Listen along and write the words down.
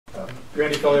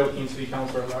Randy Filiaut, Keene City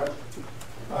Councilor at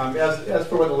large. As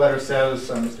for what the letter says,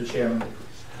 Mr. Chairman,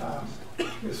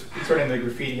 concerning the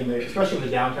graffiti, especially in the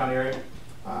downtown area,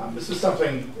 this is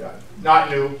something not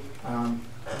new,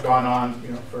 gone on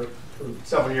for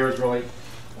several years really.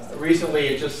 Recently,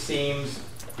 it just seems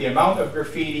the amount of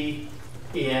graffiti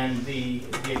and the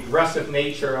aggressive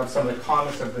nature of some of the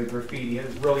comments of the graffiti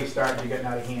is really starting to get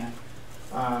out of hand.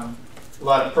 A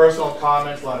lot of personal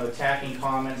comments, a lot of attacking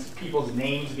comments, people's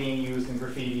names being used in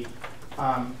graffiti.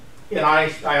 And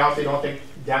I honestly don't think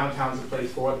downtown's the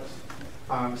place for this,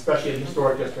 especially in the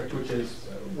historic district, which is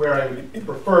where I would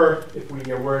prefer if we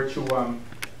were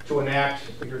to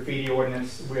enact the graffiti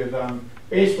ordinance with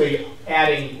basically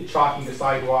adding chalking to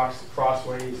sidewalks,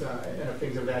 crossways, and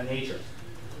things of that nature.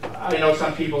 I know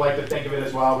some people like to think of it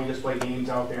as, well, we just play games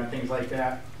out there and things like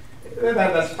that.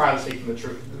 That's farthest from the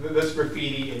truth. This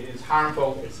graffiti is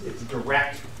harmful, it's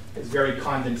direct, it's very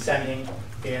condescending,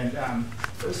 and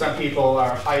some people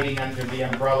are hiding under the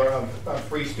umbrella of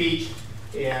free speech,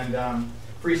 and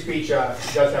free speech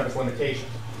does have its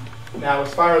limitations. Now,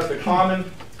 as far as the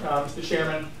common, Mr.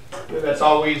 Chairman, that's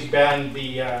always been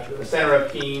the center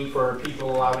of Keene for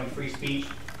people allowing free speech.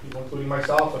 People, including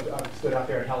myself, have stood up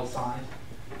there and held signs.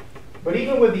 But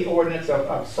even with the ordinance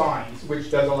of signs,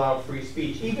 which does allow free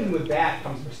speech, even with that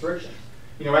comes restrictions.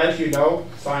 As you know,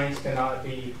 signs cannot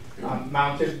be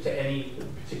mounted to any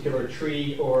particular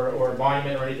tree or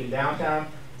monument or anything downtown.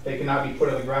 They cannot be put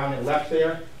on the ground and left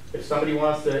there. If somebody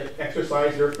wants to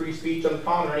exercise their free speech on the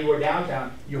common or anywhere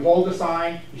downtown, you hold the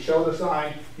sign, you show the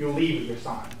sign, you leave with your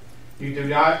sign. You do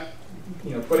not,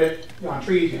 put it on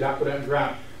trees, you do not put it on the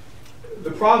ground.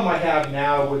 The problem I have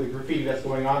now with the graffiti that's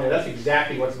going on there, that's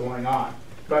exactly what's going on.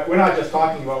 But we're not just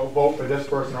talking about vote for this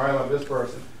person or I love this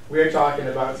person. We're talking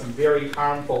about some very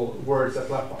harmful words that's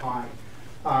left behind,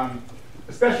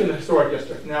 especially in the historic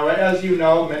district. Now, as you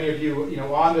know, many of you,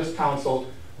 on this council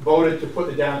voted to put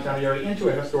the downtown area into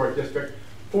a historic district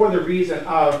for the reason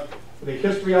of the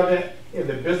history of it, and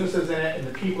the businesses in it, and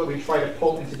the people that we try to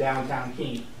pull into downtown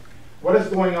Keene. What is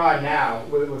going on now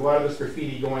with a lot of this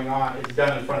graffiti going on is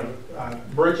done in front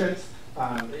of merchants,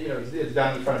 it's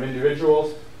done in front of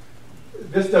individuals.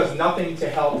 This does nothing to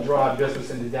help draw business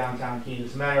into downtown Keene.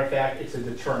 As a matter of fact, it's a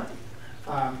deterrent.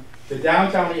 The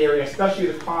downtown area, especially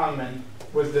the common,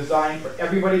 was designed for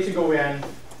everybody to go in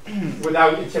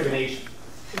without intimidation.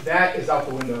 That is out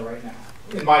the window right now,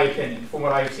 in my opinion, from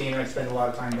what I've seen, and I spend a lot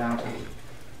of time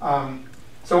downtown.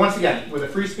 So once again, with the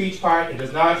free speech part, it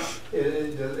does not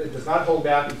hold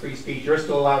back in free speech. You're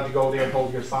still allowed to go there and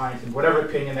hold your signs and whatever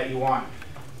opinion that you want.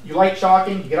 You like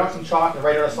chalking, get out some chalk and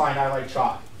write out a sign, I like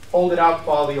chalk. Hold it out,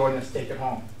 follow the ordinance, take it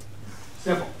home.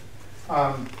 Simple.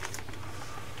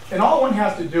 And all one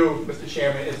has to do, Mr.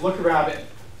 Chairman, is look around it,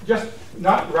 just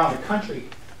not around the country,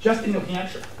 just in New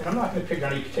Hampshire. And I'm not going to pick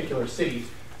on any particular cities,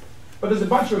 but there's a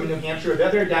bunch of them in New Hampshire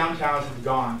that their downtowns have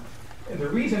gone. And the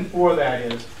reason for that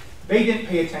is they didn't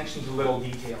pay attention to little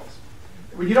details.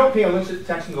 When you don't pay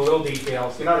attention to the little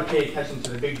details, you're not going to pay attention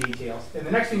to the big details. And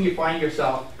the next thing you find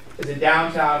yourself is a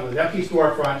downtown with empty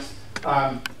storefronts,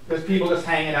 there's people just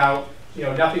hanging out,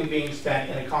 nothing being spent,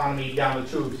 and economy down the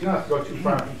tubes. You don't have to go too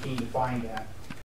far from Keene to find that.